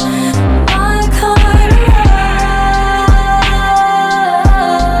 My kind of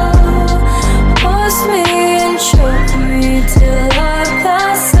love. Force me and choke me till I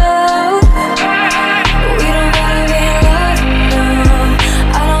pass out. We don't gotta be loved, no.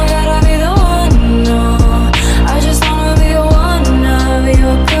 I don't gotta be the one, no. I just wanna be one of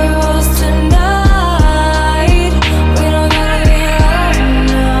your girls tonight. We don't gotta be loved,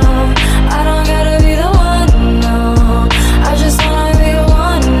 no. I don't gotta be the one, no. I just wanna be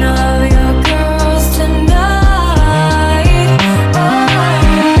one of your girls tonight.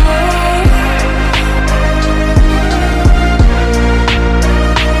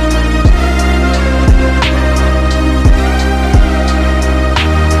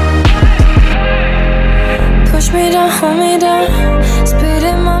 Push me down, hold me down. Spit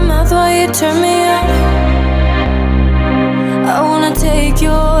in my mouth while you turn me on. I wanna take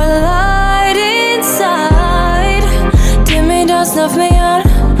your light inside. Dim me down, snuff me out.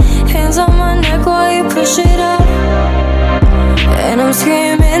 Hands on my neck while you push it up. And I'm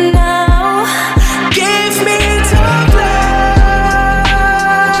screaming now. Give me tough love.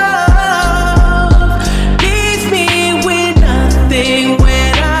 Leave me with nothing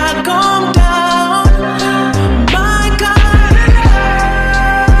when I come down. My kind of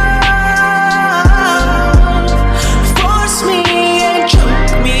love. Force me and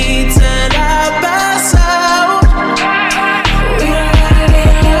choke me till I pass out. We don't gotta be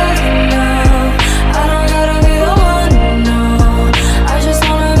loved, no. I don't gotta be the one, no. I just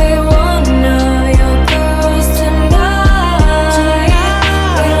wanna be one of your girls tonight.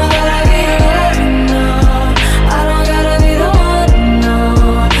 We don't gotta be loved, no. I don't gotta be the one, no.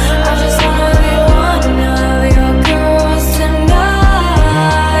 I just wanna be one of your girls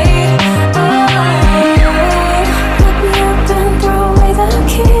tonight. Put me up and throw away the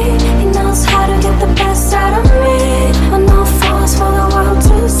key. He knows how to get the best out of me. But no force for the world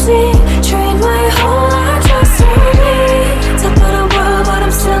to see. Train my whole life just to be top of the world, but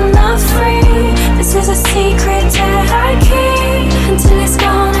I'm still not free. This is a secret that I keep. Until it's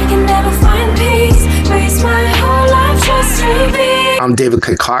gone, I can never find peace. Raise my whole life just to be. I'm David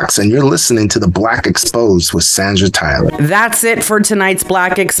K. Cox, and you're listening to The Black Exposed with Sandra Tyler. That's it for tonight's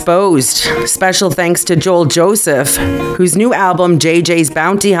Black Exposed. Special thanks to Joel Joseph, whose new album, JJ's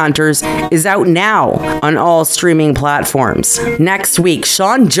Bounty Hunters, is out now on all streaming platforms. Next week,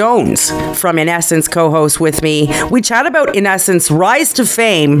 Sean Jones from In Essence co-hosts with me. We chat about In Essence rise to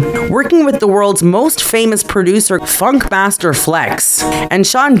fame, working with the world's most famous producer, Funkmaster Flex, and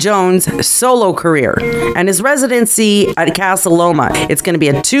Sean Jones' solo career and his residency at Casa Loma It's going to be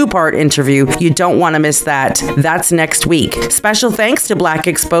a 2-part interview. You don't want to miss that. That's next week. Special thanks to Black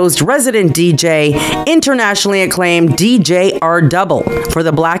Exposed resident DJ, internationally acclaimed DJ R Double for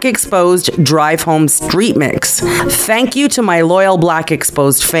the Black Exposed Drive Home Street Mix. Thank you to my loyal Black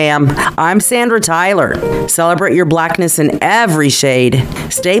Exposed fam. I'm Sandra Tyler. Celebrate your blackness in every shade.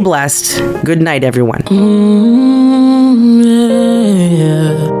 Stay blessed. Good night, everyone.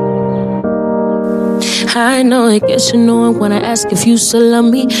 I know it gets annoying when I ask if you still love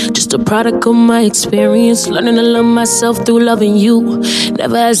me. Just a product of my experience, learning to love myself through loving you.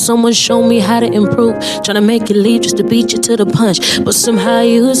 Never had someone show me how to improve, trying to make you leave just to beat you to the punch. But somehow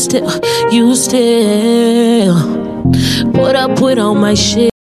you still put up with all my shit.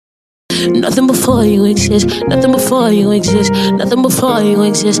 Nothing before you exist, nothing before you exist, nothing before you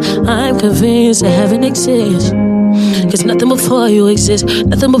exist. I'm convinced that heaven exists, 'cause nothing before you exists,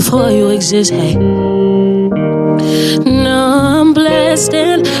 nothing before you exist, hey. No, I'm blessed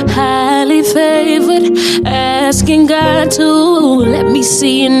and highly favored, asking God to let me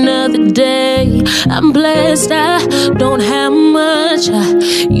see another day. I'm blessed, I don't have much, I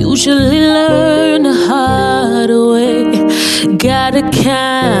usually learn the hard way. Gotta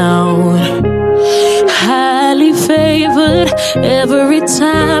count, highly favored every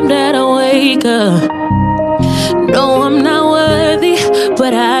time that I wake up. No, I'm not worthy,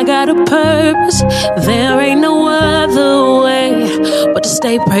 but I got a purpose. There ain't no other way but to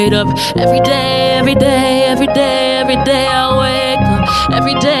stay prayed up every day, every day, every day, every day I wake up.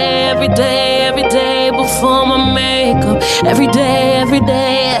 Every day, every day, every day before my makeup. Every day, every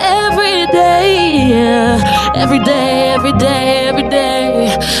day, every day, yeah. Every day, every day, every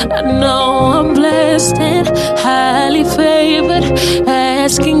day. I know I'm blessed and highly favored,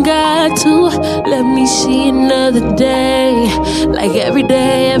 asking God to let me see another day. Like every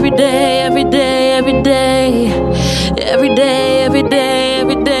day, every day, every day, every day. Every day, every day,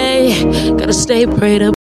 every day. Gotta stay prayed up.